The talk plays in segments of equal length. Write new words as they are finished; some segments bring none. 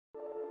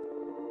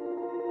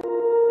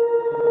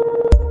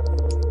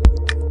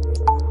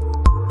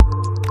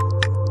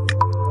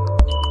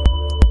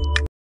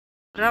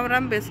राम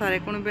राम बेसारे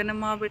कुणबे ने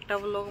माँ बेटा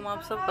व्लॉग में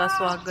आप सबका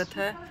स्वागत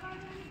है।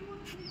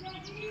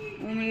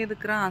 उम्मीद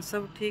करा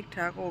सब ठीक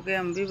ठाक हो गए,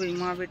 हम भी भाई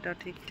माँ बेटा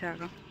ठीक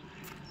ठाक।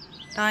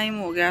 टाइम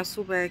हो गया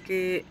सुबह के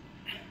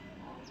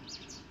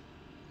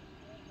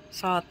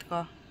 7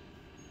 का,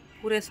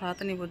 पूरे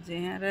 7 नहीं बजे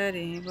हैं, रह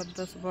रहे हैं बस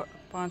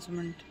 10-5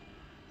 मिनट।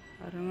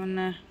 और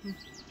मैंने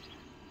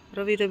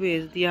रवि ने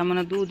भेज दिया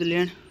मैंने दूध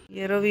लेन।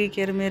 ये रवि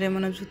के मेरे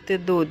मैंने जूते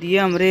धो दिए,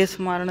 हम रेस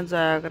मारने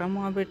जाया कर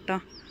माँ बेटा।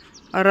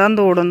 और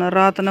अंधोड़न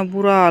रात ने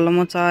बुरा हाल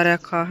मचा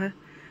रखा है,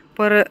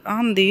 पर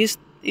आंधी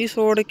इस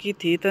ओर की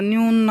थी तो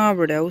न्यून ना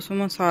बढ़िया,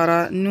 उसमें सारा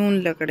न्यून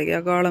लकड़ गया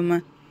गाड़ में।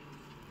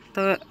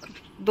 तो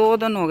 2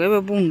 दिन हो गए वे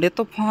बूंदे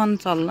तूफान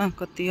चल रहा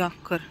कति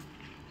आकर।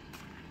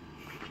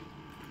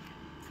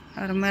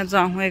 और मैं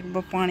जाऊँ एक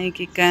बार पानी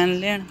की कैन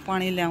लेन,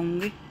 पानी ले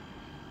आऊँगी।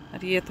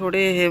 और ये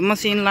थोड़े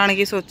मशीन लाने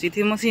की सोची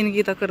थी, मशीन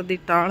की तो कर दी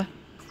टाल।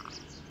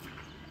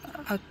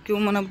 क्यों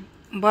मैंने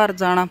बाहर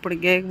जाना पड़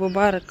गया, एक वो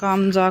बाहर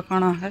काम जा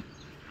करना है।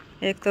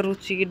 एक तो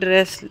रुचि की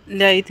ड्रेस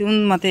ले आई थी,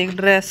 उनमें एक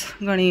ड्रेस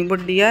घनी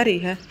बड़ी आ रही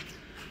है,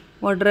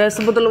 वो ड्रेस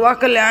बदलवा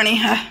कर ले आनी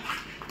है।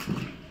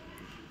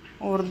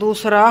 और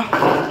दूसरा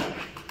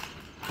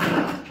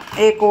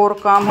एक और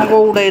काम है, वो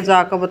उड़े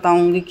जाकर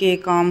बताऊंगी कि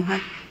काम है।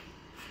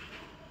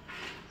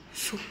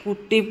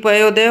 स्कूटी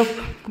पे दे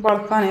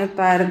बड़का ने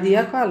उतार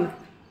दिया कल,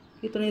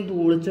 इतनी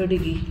धूल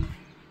चढ़ेगी।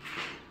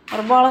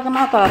 और बालक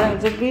ना तारे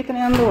जब भी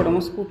इतने अंधोड़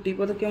में स्कूटी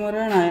पर, तो क्यों मैं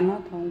रहना है ना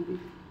था।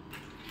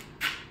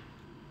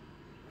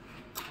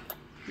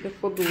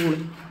 देखो धूल,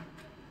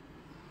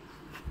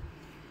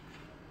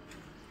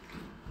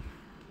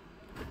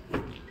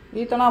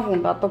 इतना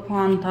बूंदा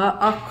तूफान था,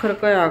 आखिर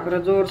का आकर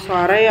जोर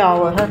सारा ही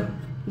आवा है।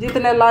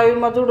 जितने लाइव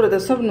में जुड़ रहे थे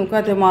सब नु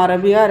कहते हमारे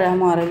भी आ रहा है,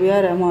 हमारे भी आ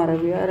रहा है, हमारे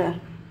भी आ रहा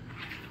है।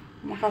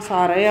 मका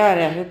सारा ही आ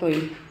रहा है। तो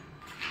ही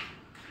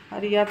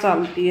अरे या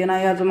चलती है ना,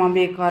 या जमा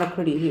बेकार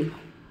खड़ी है।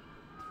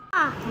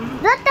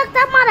 जब तक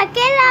तुम्हारा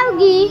के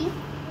लाओगी?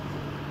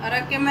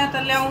 अरे के मैं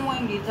तो ले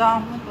आऊंगी,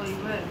 जाऊँ तो ही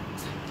है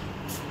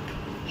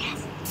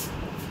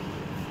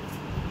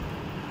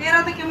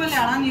तेरा तो क्यों मैं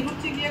लेना नहीं।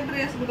 रुचि की एक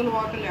ड्रेस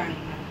बदलवा के लेनी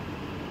है,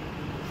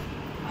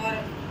 और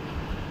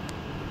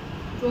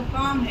जो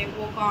काम है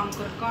वो काम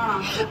कर काना।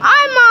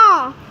 आई माँ,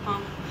 हाँ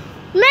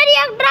मेरी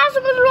एक ड्रेस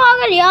बदलवा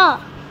के लिया।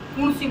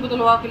 कौन सी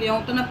बदलवा के लिया?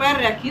 तो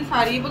पैर रखी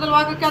सारी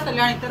बदलवा के क्या तो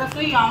लेनी तेरा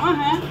सही आवा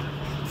है।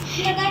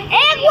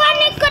 एक वो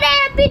निकर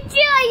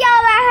पीछे आया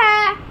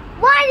है,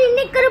 वाली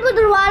निकर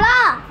बदलवा ला।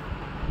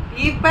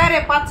 ये पैरे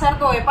पाछर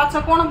तो है,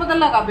 पाछर कौन बदल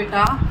लगा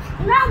बेटा?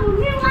 ना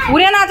मम्मी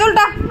पूरे ना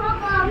उल्टा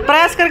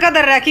प्रेस करके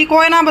दर रखी,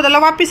 कोई ना बदला,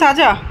 वापिस आ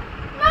जा।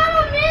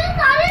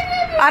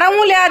 अरे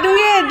हूँ ले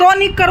दूंगी, 2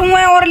 निकर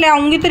हुए और ले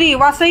आऊंगी तेरी,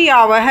 वह सही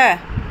आवा है।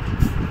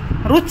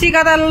 रुचि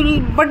का तो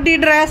बड़ी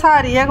ड्रेस आ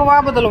रही है,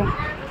 वह बदलो।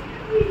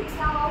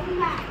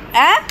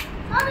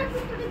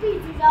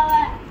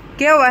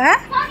 क्या हुआ है?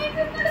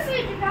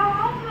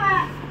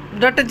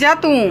 डट जा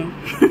तू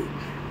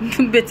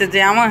बेच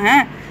जावा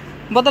है,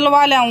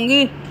 बदलवा ले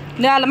आऊंगी।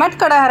 ले हेलमेट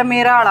कड़ा है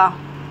मेरा आड़ा,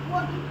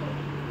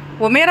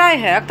 वो मेरा ही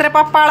है। तेरे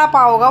पापा आड़ा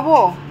पाओगा वो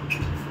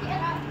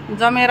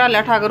जा, मेरा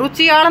लेठा कर।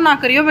 रुचि आड़ ना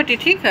करियो बेटी,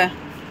 ठीक है?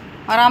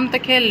 आराम से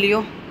खेल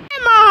लियो।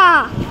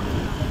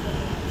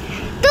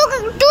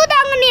 तू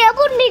दंगनी है,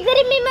 बुढ़ी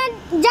गर्मी में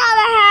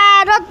जावे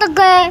है रत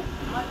गए।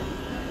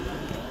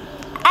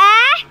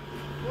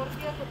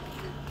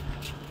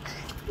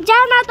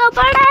 जाना तो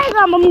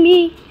पड़ेगा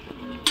मम्मी,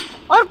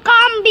 और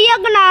काम भी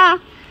अगना।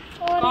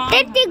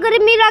 इतनी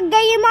गर्मी लग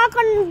गई है, माँ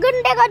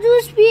गंडे का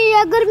जूस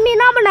पिए, गर्मी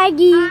ना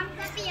बनाएगी।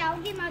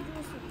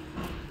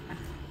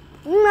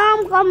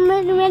 नाम का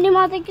मेरी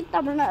माता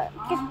कितना बना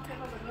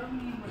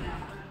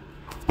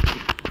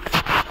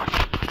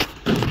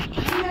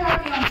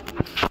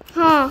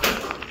हाँ।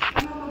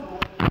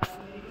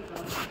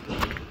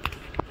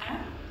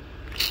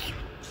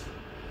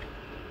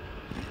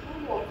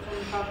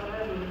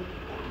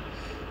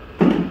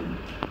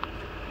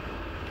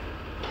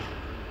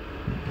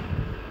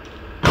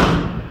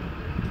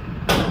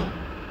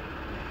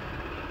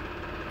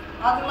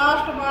 आज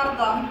लास्ट बार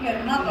दाम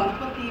फिरना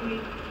तो टीवी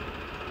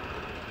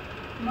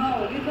ना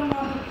होगी तो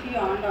मैं रुचि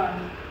आंड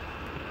आनी।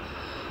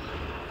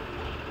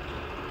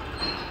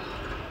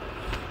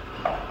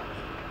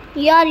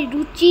 यार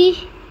रुचि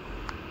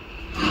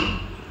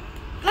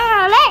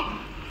ले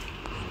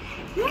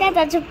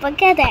कहता चुप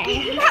कहता है।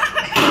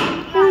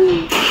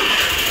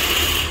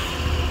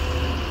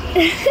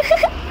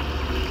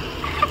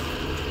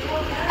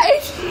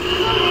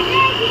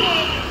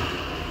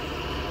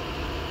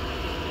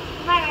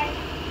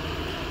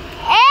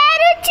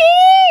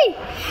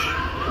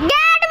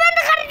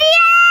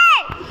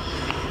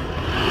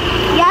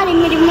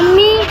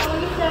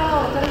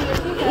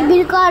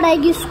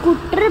 आएगी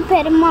स्कूटर,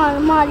 फिर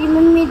मारी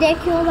मम्मी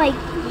देखियो भाई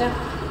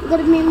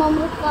गर्मी में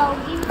रुका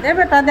होगी। दे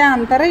बेटा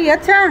ध्यान तो रही।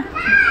 अच्छा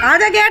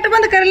आजा, गेट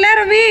बंद कर ले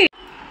रवि।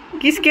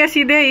 किस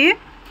कैसी दे ये?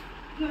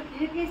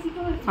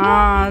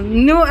 हाँ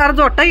न्यू अर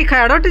जोटा ही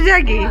खाया उठ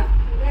जाएगी।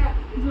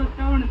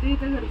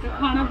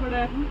 खाना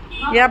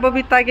पड़ा या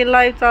बबीता की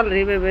लाइव चल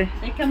रही बेबे।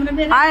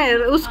 आए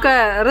उसका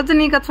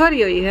रजनी का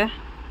छोरी हुई है।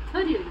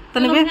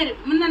 तनबे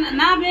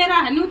ना बेरा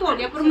है नु तो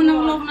पर मन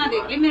लोग ना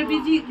देख ले मेरे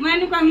बिजी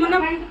मैंने कहा मन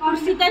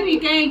कुर्सी तक भी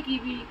कहे की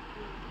भी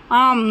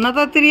आम न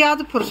तो तेरी आज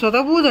फुर्सत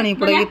बूझनी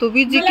पड़ेगी। तू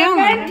बिजी क्या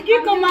है की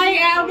कमाई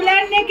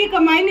इंग्लैंड ने की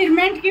कमाई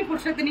निर्मेंट की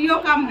फुर्सत नहीं यो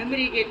काम है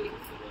मेरी के लिए।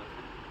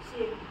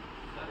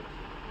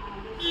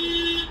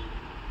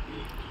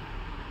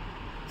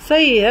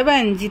 सही है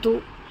बहन जी। तू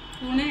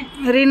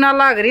रीना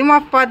लाग रही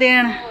मापा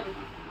देन।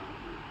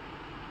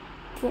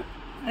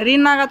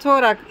 रीना का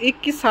छोरा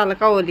 21 साल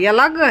का हो लिया,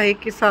 लग है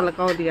 21 साल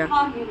का हो लिया।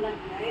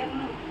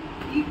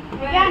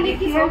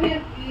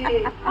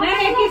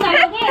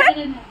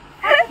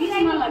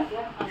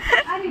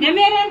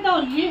 मेरे तो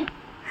लिए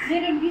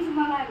मेरे 20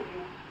 माला है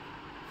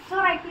सो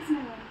 21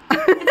 में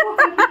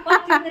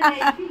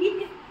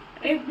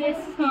एक देश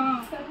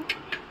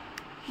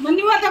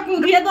मनीवा तक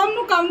कूदिया तो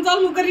हमनु काम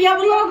चालू करिया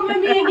व्लॉग में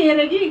भी ये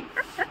घेरेगी।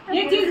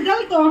 ये चीज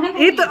गलत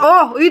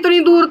है। इतनी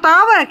दूर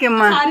ताव है कि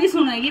मैं सारी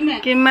सुनेगी मैं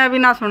कि मैं भी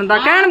ना सुनता।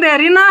 कहन दे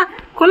रही ना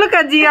खुल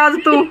के जी आज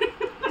तू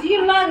जी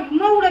लाग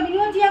मोड़ा भी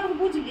हो जी आपको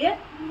पूछ ले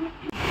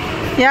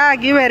क्या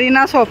आगे वेरी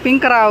ना शॉपिंग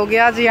कराओगे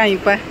आज यहीं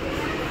पे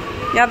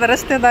या तो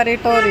रिश्तेदारी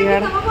टोरी है।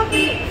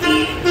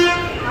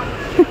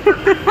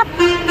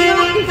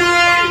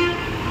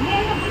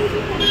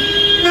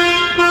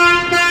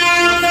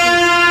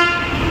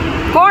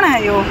 कौन है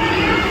यो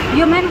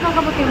मैंने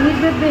कहा बते मुझ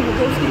बेबे है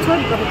तो उसकी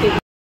छोरी का बते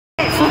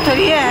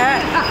सुथरी है।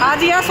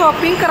 आज यह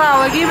शॉपिंग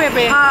कराओगी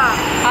बेबे। हां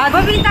आज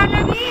बबीता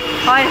ने भी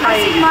हाय हाय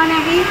माने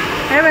भी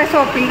ए वे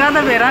शॉपिंग का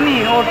तो बेरा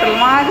नहीं होटल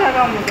में आ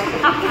जाएगा मुझे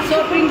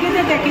शॉपिंग के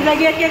तो देखी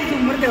जाएगी कि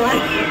झूमर देवा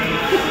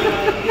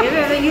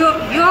ये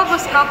यो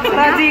बस का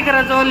राजी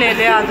कर जो ले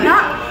ले आज ना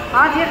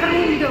आज ये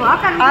करनी देवा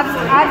कर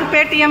आज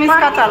पेटीएम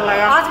इसका चल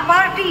लगा आज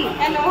पार्टी।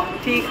 हेलो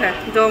ठीक है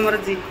जो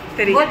मर्जी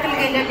तेरी बोतल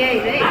के ले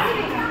ले।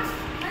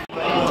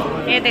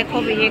 ये देखो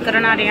भी ये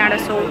करना रही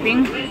शॉपिंग।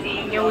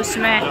 ये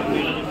उसमें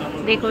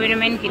देखो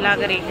विटामिन की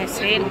लग रही है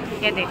सेल।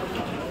 ये देखो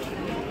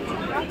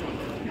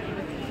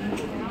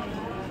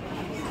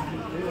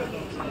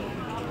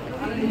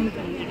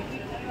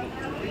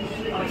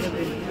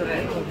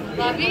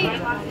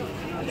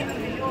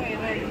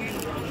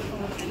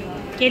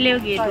के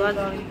लोगे तो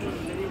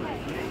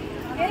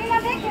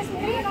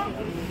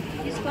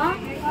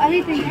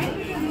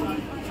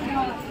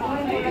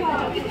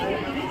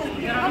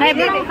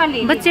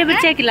बच्चे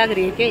बच्चे की लग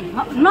रही है के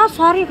ना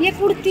सारी ये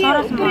कुर्ती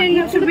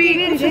कुछ भी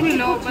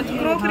लो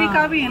क्रोकरी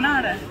का भी है ना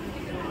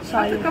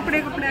सारे कपड़े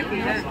की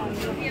है।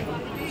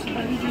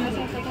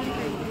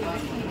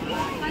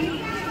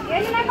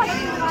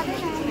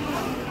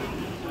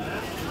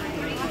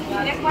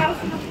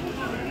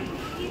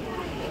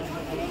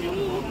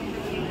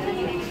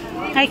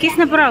 हाय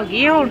किसने पराओगी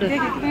ये ऑर्डर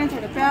कितने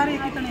थोड़े प्यारे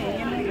कितने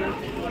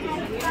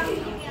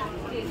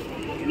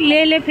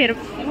ले ले फिर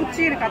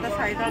चीर का तो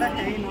साइड वाला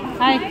है ही ना।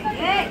 हाय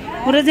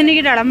रजनी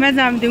की डाड़ा मैं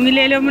जाम दूंगी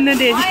ले लो मैंने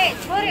दे दी।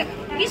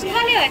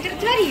 किसका ले है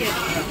तेरी है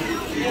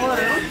और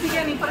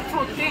उसके नहीं पर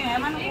छोटे हैं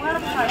मैंने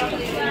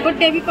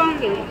बर्थडे भी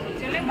पाएंगे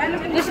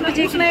इस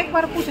बच्चे ने एक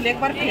बार पूछ ले एक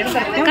बार फिर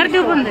करते हैं कर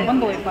दो बंदे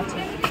बंद हो एक बार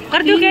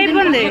कर दो क्या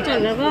बंदे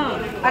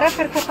अरे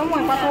फिर खत्म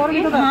हो पास और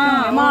भी तो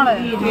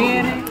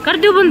कर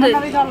दो बंदे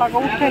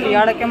उठे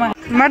लिया के मैं।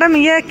 मैडम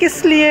ये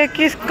किस लिए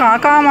किस कहाँ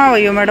काम आ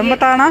गई हो मैडम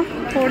बताना।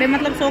 थोड़े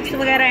मतलब सॉक्स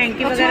वगैरह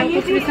हैंकी वगैरह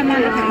कुछ भी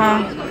सामान रखना। हाँ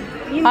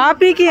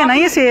आप ही की है ना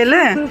ये सेल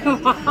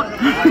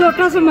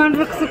छोटा सामान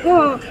रख सको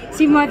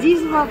सीमा जी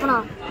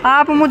अपना।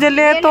 आप मुझे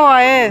ले तो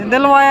आए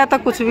दिलवाया तो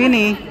कुछ भी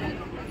नहीं।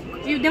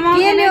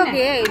 ये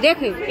लोगे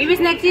देखे इस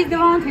नेक्स्ट चीज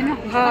दवाओं थे ना।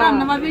 हां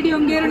नवा वीडियो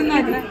गेरन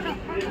ना दे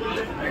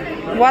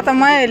वो तो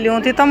मैं लियो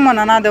थी तब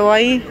मना ना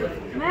दवाई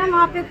मैं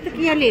वहां पे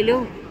तकिया ले लो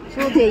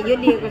सो जाइए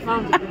लिए के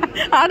साथ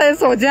अरे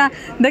सो जा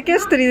देखिए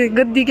स्त्री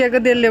गद्दी के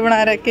गदेले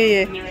बना रखे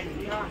ये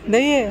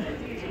देखिए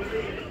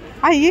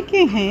ये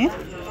के हैं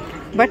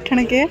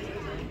बैठने के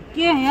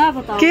है आप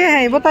बताओ के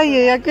है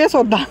बताइए या के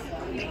सौदा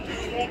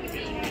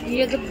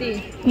ये गद्दी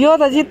यो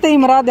तो जीते ही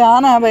मेरा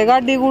ध्यान है भाई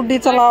गाड़ी गुड्डी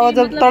चलाओ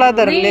जब तड़ा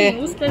धर ले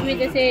उस पे भी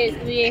जैसे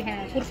ये है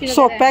कुर्सी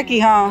सोफे की।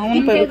 हाँ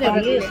उन पे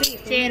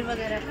चेयर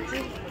वगैरह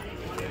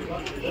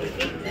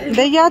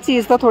देखिए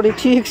चीज तो थोड़ी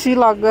ठीक सी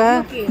लग है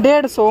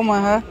 150 में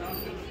है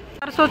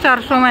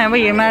 400 में है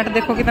भैया मैट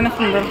देखो कितने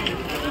सुंदर।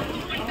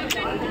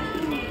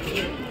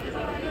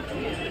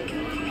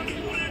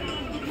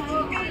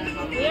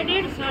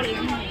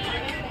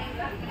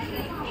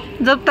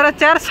 जब तेरा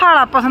 4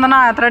 साड़ा पसंद ना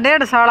आया तेरा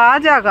 1.5 साड़ा आ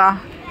जाएगा।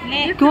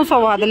 क्यों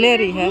स्वाद ले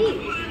रही है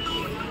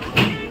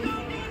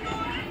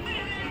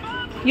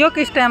यो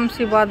किस टाइम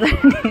सी बात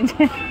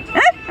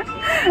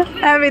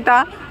है बेटा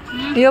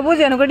यो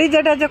बुझे नु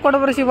डीजे टाजे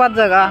कोड़ सी बात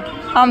जगह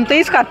हम तो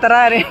इस खातर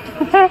आ रहे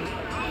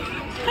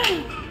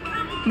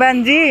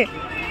बहन जी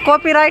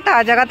कॉपीराइट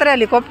आ जाएगा तेरे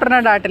हेलीकॉप्टर ना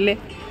डांट ले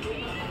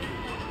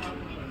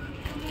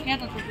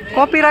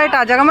कॉपीराइट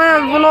आ जाएगा।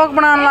 मैं व्लॉग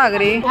बनाने लग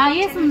रही। हाँ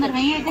ये सुंदर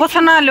है ये कुछ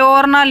ना लो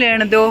और ना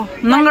लेने दो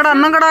नंगड़ा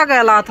नंगड़ा का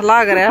हाथ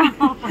लाग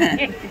रहा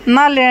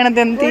ना लेने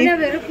देती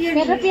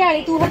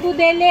तू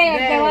दे ले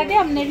दवा दे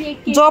हमने भी एक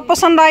जो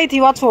पसंद आई थी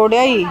वो छोड़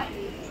आई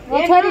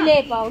वो थोड़ी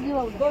ले पाओगी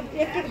वो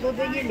एक दो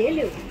ये ले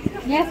लो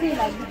ऐसे ही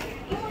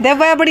लगी दे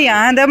वह बढ़िया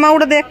है। दे मैं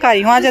उड़ देख कर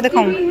आई हूँ, आज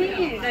दिखाऊं।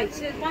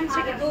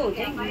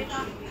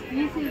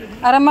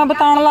 अरे मैं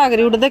बताने लग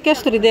रही उड़ देख के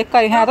सुतरी देख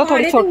कर है तो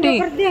थोड़ी छोटी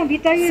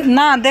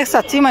ना देख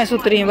सच्ची मैं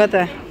सुतरी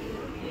बता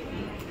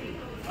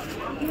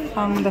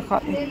हम दिखा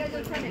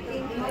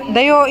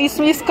दियो।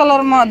 इस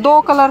कलर में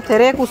 2 कलर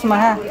थे, एक उसमें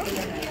है।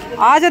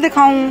 आज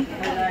दिखाऊं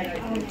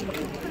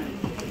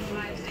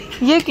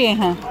ये क्या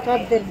है?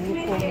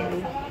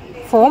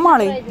 फोम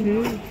वाली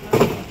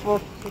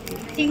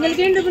सिंगल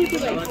के डबल की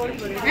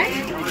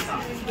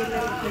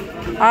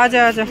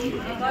आजा आजा।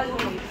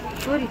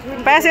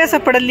 पैसे ऐसे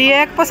पड़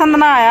लिए, एक पसंद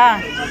ना आया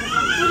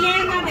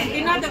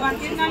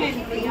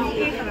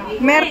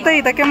मेरे तो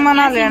ही तक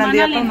मना लेना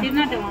दिया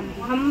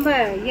हम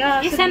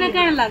इसे न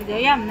कहने लग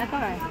जाए या हमने तो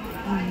है।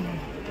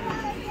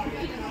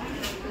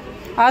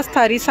 आज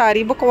थारी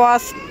सारी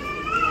बकवास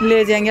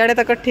ले जाएंगे अड़े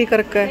तक इकट्ठी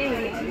करके।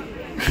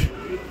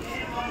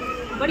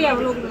 बढ़िया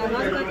व्लॉग बना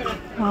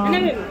हाँ।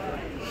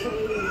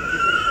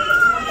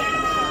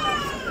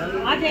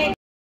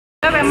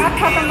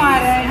 माथा तो मार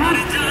रहे हैं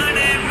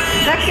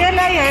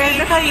अकेले ये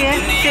दिखाइए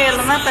तेल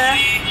में पे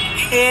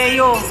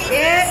यो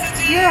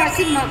है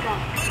सिम्मा का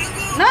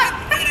ना,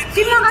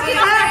 सिम्मा का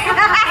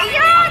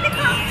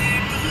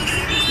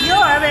यो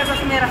है बे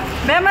बस मेरा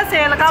बे मैं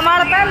सेल का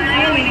माल पहन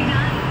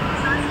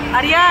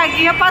अरे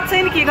ये पास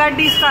इनकी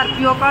गाड़ी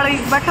स्कॉर्पियो का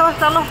बैठो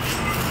चलो।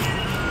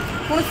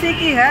 कुर्सी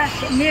की है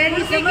मेरी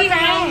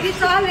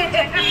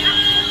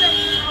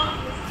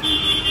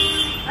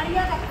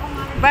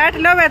बैठ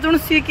लो वे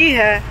तुलसी की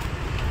है।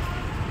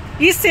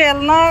 इस सेल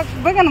ना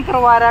बगन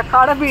करवा रहा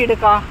काड़ भीड़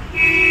का।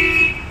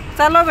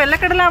 चलो वे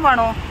लकड़ला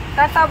बनो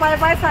टाटा बाय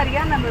बाय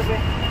सारिया ना बेबे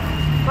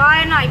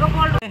बाय ना वो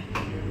बोल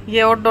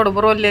ये और डोड़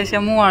बरोले से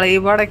मुंह वाली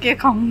बड़ के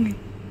खाऊंगी।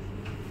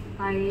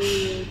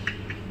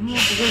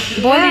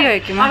 बोलियो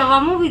कि मैं हलवा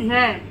मूवी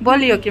है,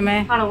 बोलियो कि मैं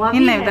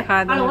इन्हें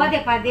दिखा दूं। हलवा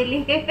दिखा दे ले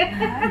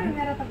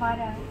मेरा तो बाहर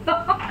है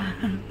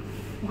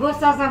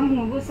गुस्सा सा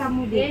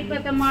मुंह दे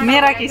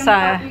मेरा किस्सा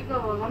है,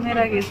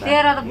 मेरा किस्सा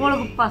तेरा तो बोल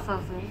गुप्पा सा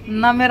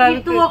ना मेरा भी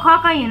तू वो खा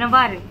का ही ना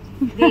बाहर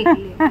देख ले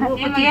वो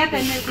क्या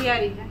तेरे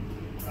तैयारी है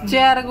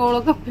 4 गोल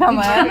कप्पा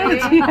में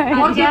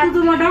और क्या तू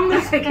मैडम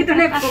से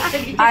कितने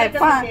आए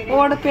पा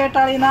ओड पेट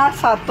वाली ना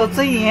 7 तो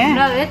चाहिए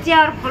ना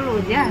 4 फल हो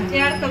जा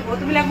 4 तो बहुत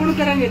मिला गुण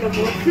करेंगे तो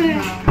बहुत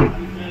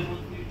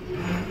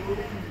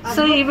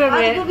सही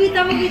बेबे। तू भी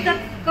तक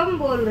कम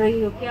बोल रही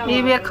हो क्या?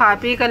 ये भी खा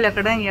पी कर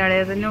लकड़ेंगे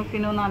अड़े तो न्यू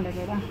पिनो ना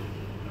लगेगा।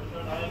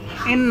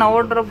 इन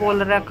ऑर्डर बोल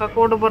रहा का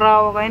कोड बुरा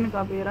होगा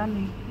इनका बेरा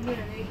नहीं।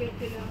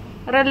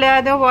 अरे ले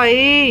आ दो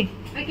भाई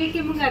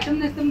के मंगा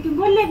तुम क्यों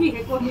बोले भी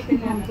है कॉफी के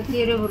नाम तो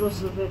तेरे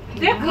भरोसे पे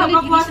देख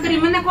बकवास करी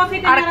मैंने कॉफी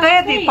के अरे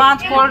कहे थी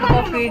 5 कोल्ड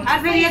कॉफी और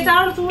फिर ये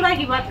चावल चूड़ा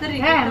की बात कर रही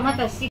है मत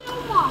हंसी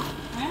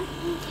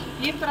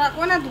ये पर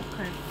को ना दुख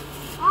है।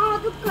 हां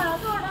दुख है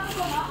थोड़ा।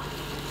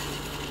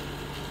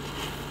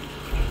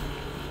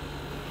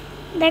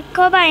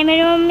 देखो भाई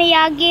मेरी मम्मी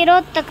आ गई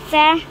रोहतक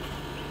से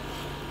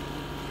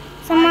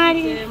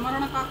समारी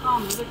मरण का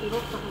काम है बेटी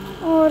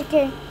रोहतक और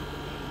के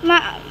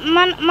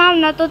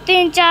मामना तो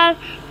 3-4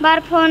 बार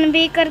फोन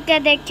भी करके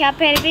देखा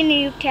फिर भी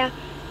नहीं उठा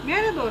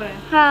मेरे दो रहे।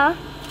 हाँ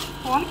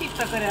फोन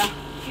कितना करया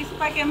इस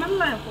पे के मिल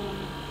रहा है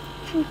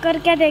फोन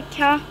करके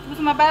देखा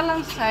उसमें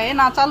बैलेंस है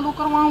ना चालू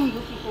करवाऊंगी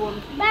उसी फोन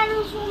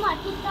बैलेंस में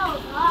कितना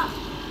होगा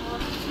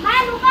मैं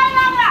रुपए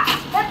लगा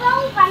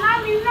बताऊं ना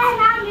मिलने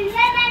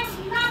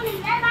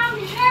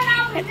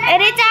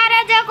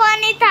रिचार्ज को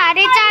नहीं था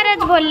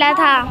रिचार्ज बोल रहा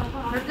था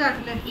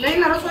ले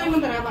ना रसोई में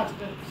रहा बात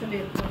कर चले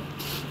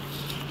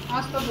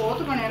आज तो बहुत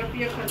घने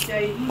रुपये खर्चा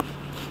आई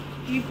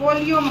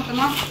बोलियो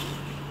मतलब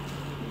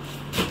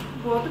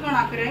बहुत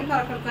घना करे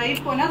घर खर्चा ही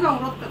को ना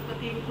जरूरत तक तो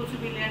भी कुछ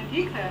भी लेन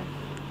ठीक है।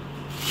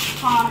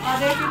 खान का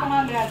दे कितना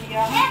ले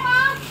दिया है।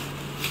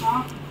 हाँ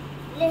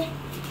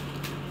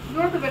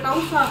जो तो बेटा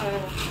उसका है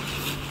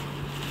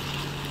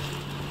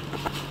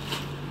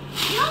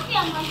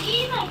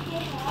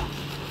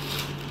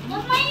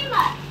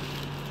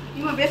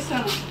ये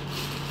बेसन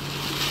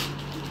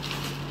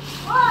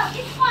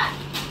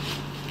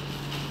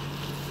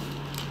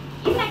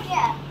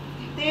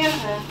तेल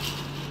है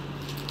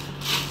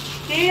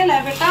तेल है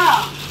बेटा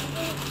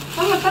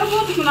तुमने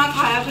तरबूज क्यों ना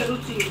खाया फिर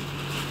रुचि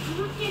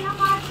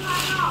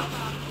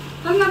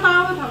तुमने तो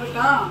आवा था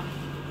बेटा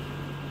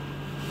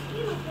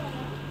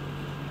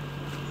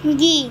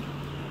घी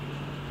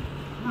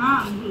हाँ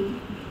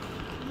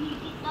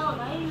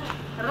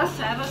रस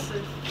है रस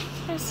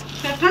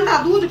फिर ठंडा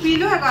दूध पी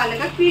लो है गाले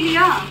का पी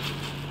लिया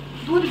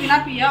दूध बिना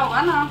पिया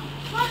होगा ना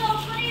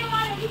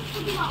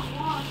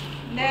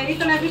ले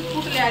इतने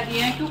बिस्कुट ले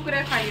दिए हैं क्यों करे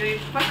खाइयो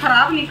पर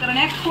खराब नहीं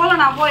करने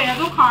खोलना वो है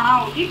तो खाना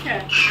हो ठीक है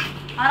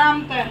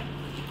आराम से।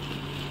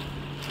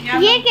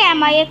 ये क्या है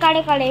माँ ये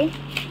काड़े काड़े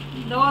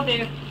दो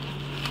देख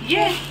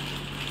ये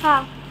हाँ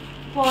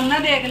फोन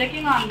में देख ले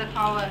कि नाम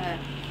लिखा हुआ है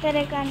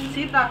तेरे कान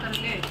सीधा कर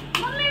ले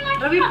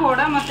रवि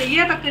फोड़ा मत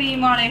ये तो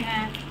क्रीम वाले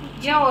हैं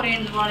या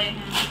ऑरेंज वाले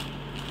हैं।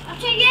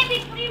 अच्छा ये भी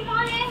क्रीम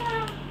वाले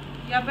हैं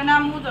या बिना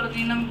मुँह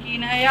जल्दी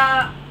नमकीन है या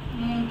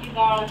मूंग की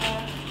दाल है।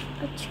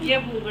 अच्छा ये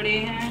भूगड़े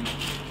हैं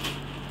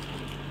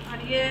और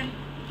ये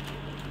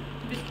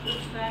बिस्कुट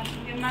से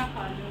ये मैं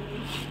खा लूंगी।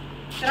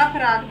 तेरा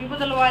फ्राक भी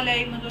बदलवा ले,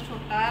 मुझे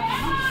छोटा है था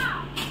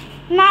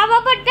ना वो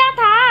बड़ा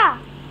था।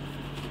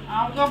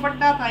 हाँ वो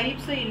बड़ा था, ये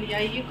सही लिया,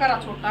 ये करा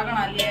छोटा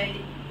गना लिया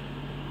ये।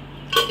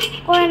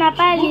 कोई ना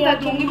पहले लिया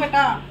दूंगी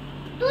बेटा।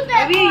 तू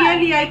अभी ये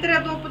लिया, तेरे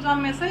 2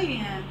 पजामे सही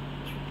हैं,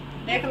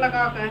 देख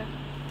लगा कर।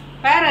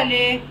 पैर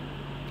ले,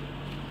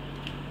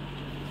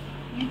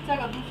 नीचे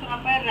का दूसरा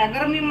पैर है,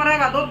 गर्मी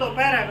मरेगा 2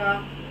 पैर है।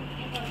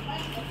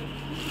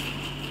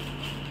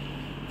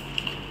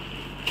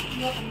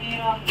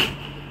 मेरा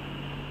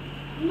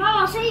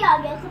ना सही आ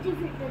गया, कति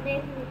फिट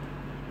देख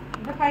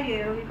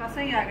दिखाइए, रवि का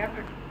सही आ गया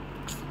फिट।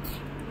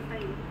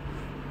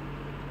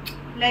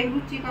 ले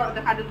रुचि का और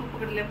दिखा दे, तू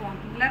पकड़ ले फोन।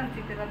 ले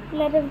रुचि तेरा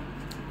ले दे।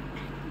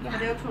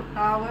 अरे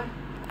छोटा हुआ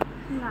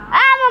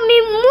आ मम्मी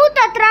मुंह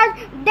ततरा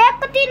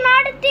देखती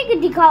नाड़ती की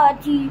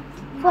दिखावती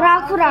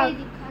फराक फराक ले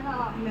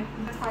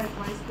दिखाए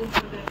तो इसको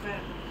ऊपर दे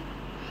पैर।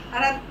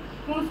 अरे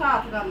कौन सा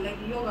हाथ डाल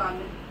लेगी, यो गाल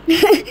ले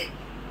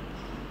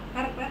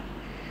पैर पे।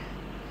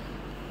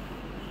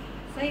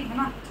 सही है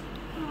ना,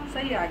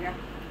 सही आ गया,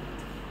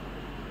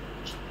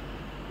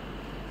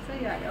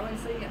 सही आ गया भाई,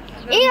 सही आ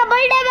गया। ये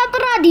बर्थडे में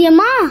करा दिए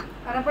मां।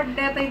 अरे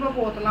बर्थडे तो ये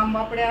बहुत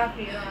लंबा पड़ा,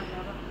 फिर आ गया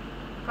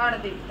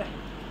काट देता है।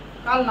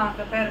 कल ना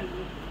के पैर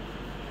लिए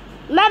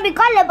मैं भी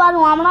कल ले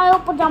पाऊं हमरा यो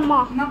पजामा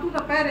ना, तू तो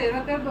पैरे ना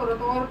तेरे दो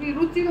तो और भी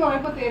रुचि दो है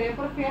तेरे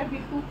पर, फिर भी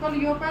तू कल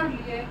यो पैर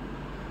लिए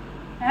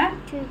हैं।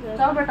 ठीक है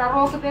चल बेटा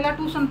रोक दे ले,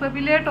 ट्यूशन पे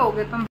भी लेट हो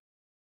गए तुम।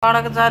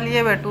 बाड़क जा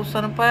लिए वे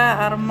ट्यूशन पे,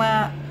 और मैं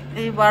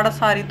ये बाड़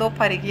सारी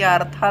दोपहर की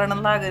यार थारन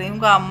लग रही हूँ,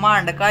 गाँव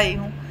मांड का ही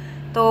हूँ।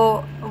 तो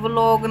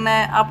व्लॉग ने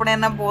अपने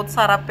ने बहुत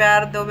सारा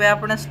प्यार दो, वे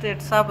अपने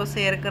स्टेटस पर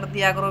शेयर कर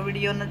दिया करो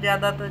वीडियो ने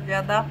ज़्यादा तो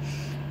ज़्यादा,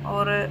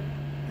 और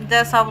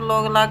जैसा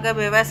व्लॉग लगे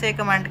वे वैसे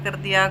कमेंट कर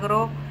दिया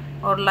करो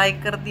और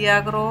लाइक कर दिया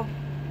करो,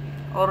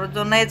 और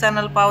जो नए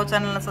चैनल पाओ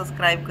चैनल ने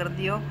सब्सक्राइब कर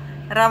दियो।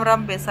 राम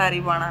राम बेसारी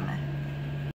बाणा ने।